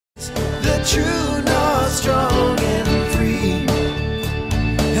true north, strong and free,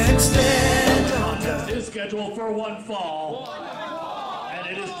 and stand on the... Is scheduled for one fall, and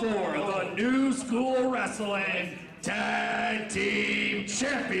it is for the New School Wrestling Tag Team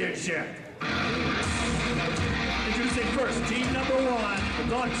Championship. Introducing first, team number 1,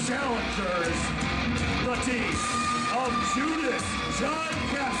 the challengers, the team of Judas, John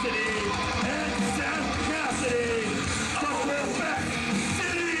Cassidy, and Seth Cassidy, the Quebec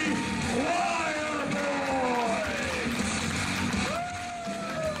City Choir Boys.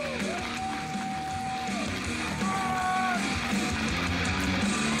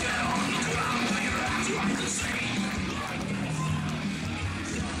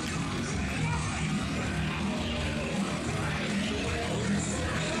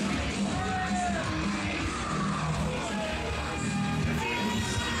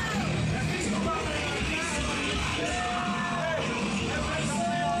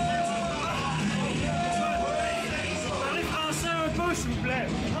 S'il vous plaît.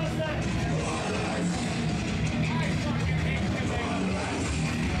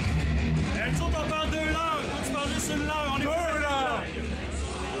 Elles sont on parle 2 langues, toi tu parles juste une langue, on est deux là.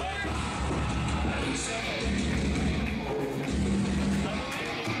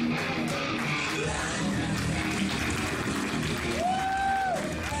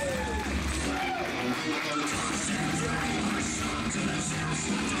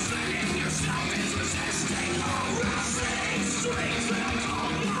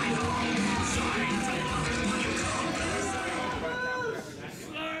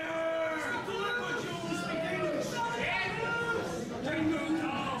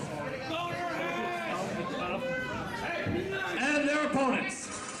 And their opponents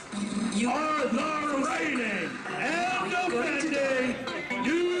are the reigning and defending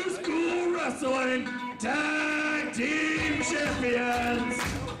New School Wrestling Tag Team Champions,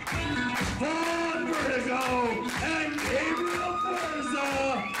 Von Vertigo and Gabriel Forza.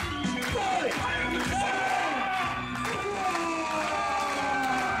 Fight!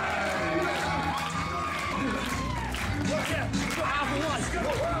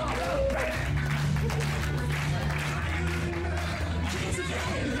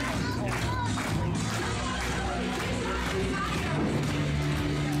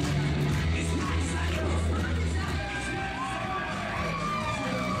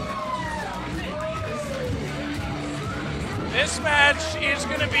 This match is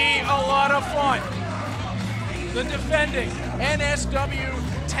going to be a lot of fun. The defending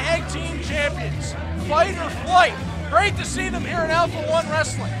NSW Tag Team Champions, Fight or Flight. Great to see them here in Alpha-1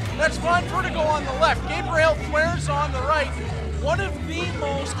 Wrestling. That's Von Vertigo on the left, Gabriel Fuerza on the right. One of the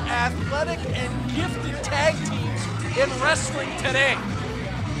most athletic and gifted tag teams in wrestling today.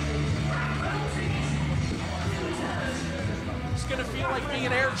 It's going to feel like being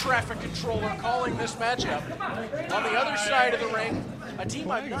an air traffic controller calling this matchup. On the other side of the ring, a team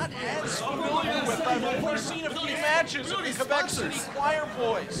I'm not as familiar with. I've only seen a few matches of the Quebec City Choir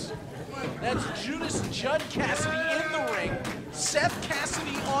Boys. That's Judas Judd Cassidy in the ring, Seth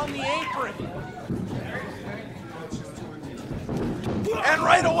Cassidy on the apron. And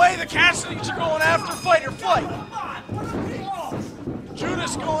right away, the Cassidys are going after Fight or Flight.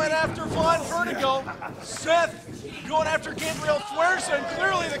 Judas going after Von Vertigo, Seth going after Gabriel Fuerza, and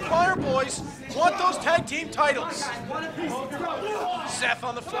clearly the Choir Boys want those tag team titles. Seth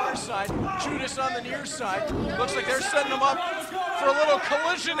on the far side, Judas on the near side. Looks like they're setting them up for a little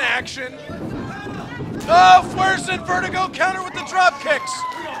collision action. Oh, Fuerza and Vertigo counter with the drop kicks.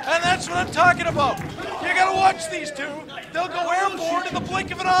 And that's what I'm talking about. You gotta watch these two. They'll go airborne in the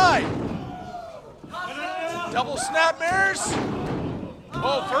blink of an eye. Double snap mirrors.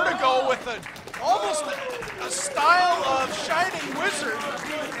 Oh, Vertigo with almost a style of Shining Wizard.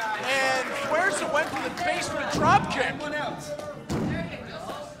 And Fuerza went for the basement drop kick.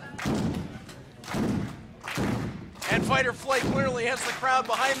 And Fight or Flight clearly has the crowd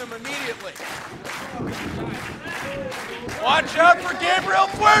behind them immediately. Watch out for Gabriel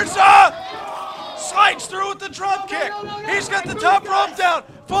Fuerza! Slides through with the drop kick. He's got the top rope down.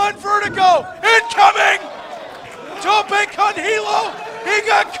 Von Vertigo incoming! Tope con hilo. He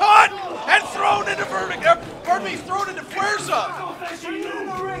got caught and thrown into thrown into Fuerza.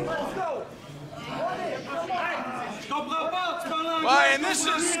 Well, and this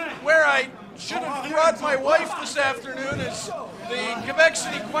is where I should have brought my wife this afternoon, is the Quebec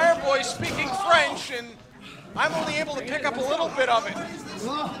City Choir Boys speaking French, and I'm only able to pick up a little bit of it.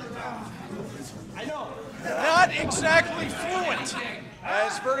 Not exactly fluent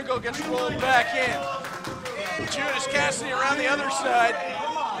as Vertigo gets rolled back in. Judas Cassidy around the other side.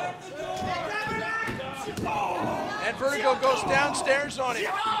 And Vertigo goes downstairs on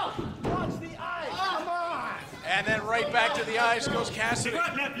him. And then right back to the eyes goes Cassidy.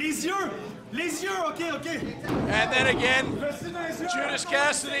 Les yeux, okay. And then again, Judas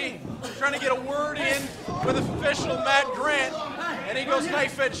Cassidy trying to get a word in with official Matt Grant, and he goes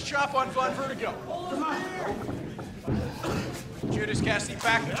knife edge chop on Von Vertigo. Judas Cassidy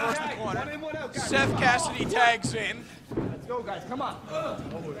back towards the corner. Seth Cassidy tags in. Let's go, guys. Come on.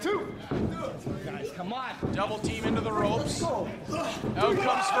 2. Guys, come on. Double team into the ropes. Out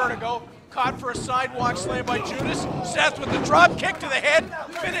comes Vertigo. Caught for a sidewalk slam by Judas. Seth with the drop kick to the head.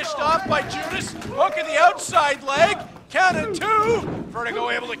 Finished off by Judas. Hook in the outside leg. Count of 2. Vertigo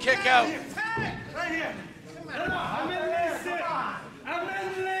able to kick out.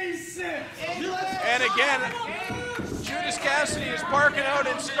 And again, Judas Cassidy is barking out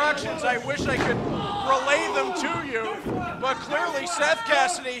instructions. I wish I could relay them to you, but clearly Seth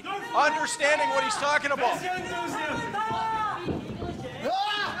Cassidy understanding what he's talking about.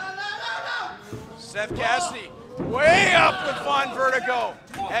 Seth Cassidy way up with Von Vertigo.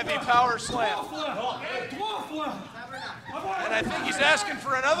 Heavy power slam. And I think he's asking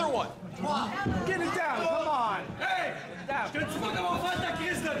for another one. Get it down, come on. Hey,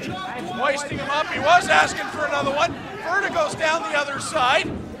 Hoisting him up, he was asking for another one. Vertigo's down the other side.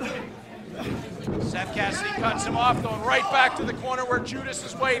 Seth Cassidy cuts him off, going right back to the corner where Judas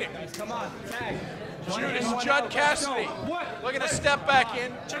is waiting. Come on, tag. Judas Judd Cassidy looking to step back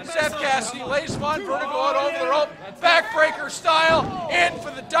in. Seth Cassidy lays Von Vertigo out over the rope. Backbreaker style in for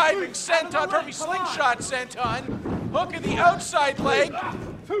the diving senton, perfect slingshot senton. Hook in the outside leg.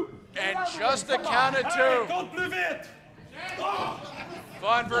 And just a count of 2.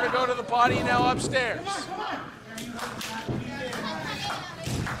 Von Vertigo to the body, now upstairs.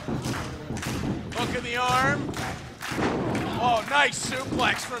 Hook in the arm. Oh, nice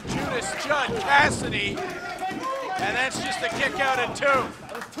suplex from Judas Judd Cassidy. And that's just a kick out at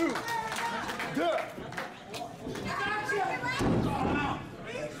 2.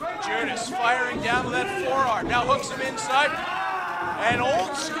 Judas firing down with that forearm. Now hooks him inside. And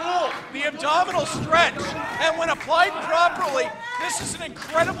old school, the abdominal stretch. And when applied properly, this is an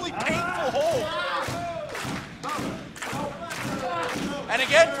incredibly painful hold. And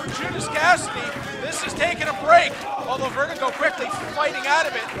again, for Judas Cassidy, this is taking a break. Although Vertigo quickly fighting out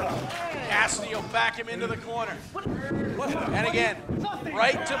of it. Cassidy will back him into the corner. And again,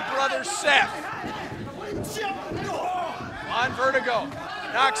 right to brother Seth. On Vertigo.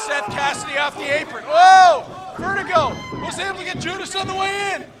 Knocks Seth Cassidy off the apron. Whoa! Vertigo was able to get Judas on the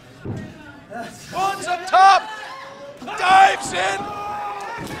way in. Bones up top. Dives in.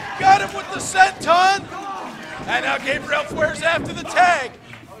 Got him with the senton. And now Gabriel Fuerza after the tag.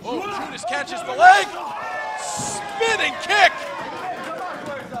 Oh, Judas catches the leg. Spinning kick.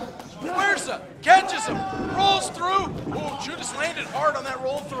 Fuerza catches him. Rolls through. Oh, Judas landed hard on that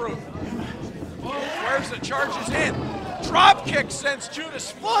roll through. Fuerza charges in. Drop kick sends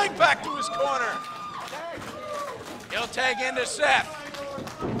Judas flying back to his corner. He'll tag into Seth.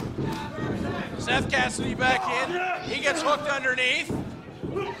 Seth Cassidy back in. He gets hooked underneath.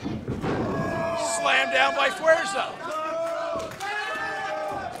 Slammed down by Fuerza.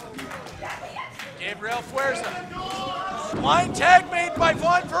 Gabriel Fuerza. Line tag made by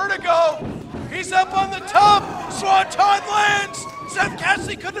Von Vertigo. He's up on the top. Swanton lands. Seth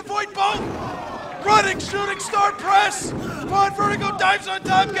Cassidy couldn't avoid both. Running shooting star press. Von Vertigo dives on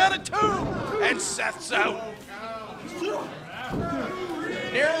top, got a 2. And Seth's out.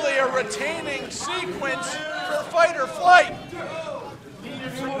 Nearly a retaining sequence for fight or flight.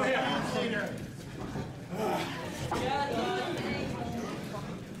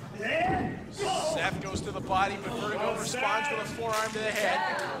 Seth goes to the body, but Vertigo responds with a forearm to the head.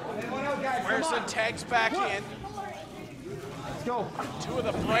 Fuerza tags back in. Go. 2 of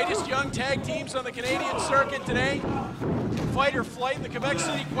the brightest young tag teams on the Canadian circuit today. Fight or flight, the Quebec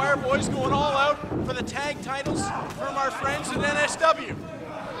City Choir Boys going all out for the tag titles from our friends at NSW.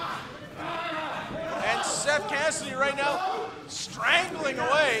 And Seth Cassidy right now strangling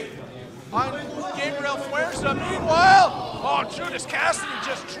away on Gabriel Fuerza. Meanwhile, oh, Judas Cassidy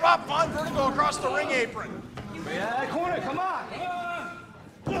just dropped Von Vertigo across the ring apron. Yeah, corner, come on.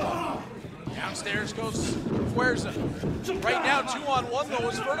 Downstairs goes Fuerza. Right now, 2-on-1 though,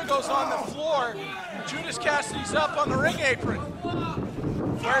 as Vertigo's on the floor. Judas Cassidy's up on the ring apron.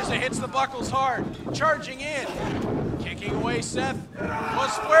 Fuerza hits the buckles hard, charging in. Kicking away Seth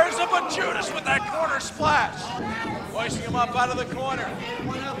was Fuerza, but Judas with that corner splash. Hoisting him up out of the corner.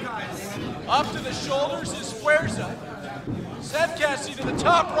 Up to the shoulders is Fuerza. Seth Cassidy to the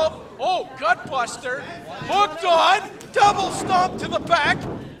top rope. Oh, gutbuster. Hooked on. Double stomp to the back.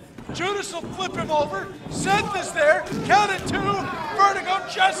 Judas will flip him over. Seth is there. Count it 2. Vertigo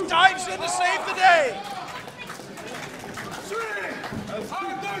just dives in to save the day.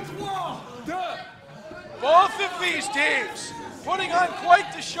 Both of these teams putting on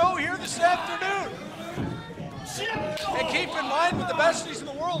quite the show here this afternoon. And keep in mind, with the besties in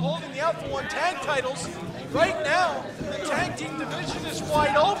the world holding the Alpha-1 tag titles, right now, the tag team division is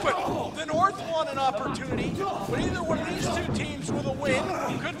wide open. The North won an opportunity, but either one of these two teams with a win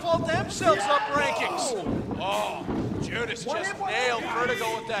could vault themselves up rankings. Oh, Judas just nailed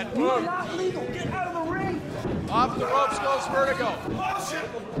Vertigo with that move. Off the ropes goes Vertigo.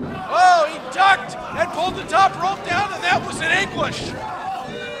 Oh, he ducked and pulled the top rope down, and that was in English.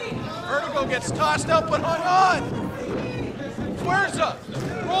 Vertigo gets tossed out but hung on. Fuerza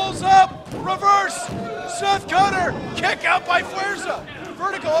rolls up, reverse, Seth Cutter, kick out by Fuerza.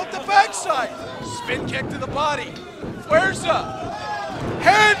 Vertigo up the backside, spin kick to the body. Fuerza,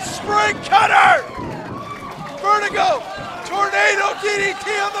 handspring Cutter. Vertigo, tornado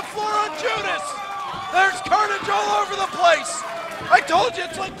DDT on the floor on Judas. There's carnage all over the place. I told you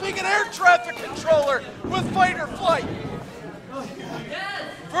it's like being an air traffic controller with fight or flight.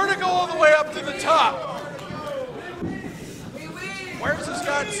 Vertigo all the way up to the top. Where's this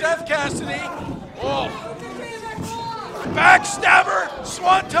got Seth Cassidy? Oh. Backstabber,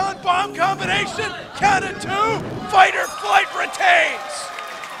 Swanton bomb combination, count of 2, fight or flight retains.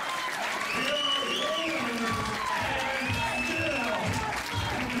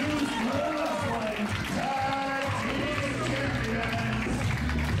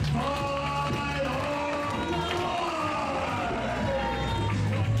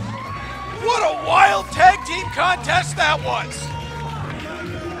 What a wild tag team contest that was!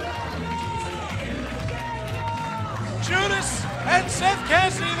 Judas and Seth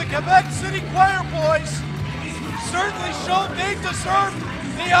Cassidy, the Quebec City Choir Boys, certainly showed they deserved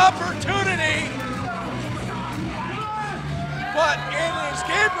the opportunity. But it is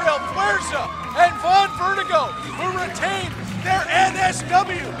Gabriel Fuerza and Von Vertigo who retained their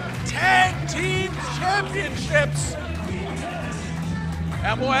NSW Tag Team Championships.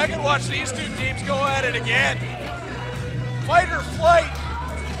 And boy, I can watch these two teams go at it again. Fight or flight.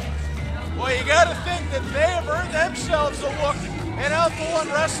 Boy, you gotta think that they have earned themselves a look in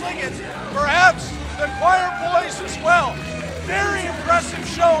Alpha-1 Wrestling, and perhaps the Choir Boys as well. Very impressive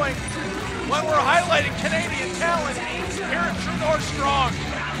showing when we're highlighting Canadian talent here at True North Strong.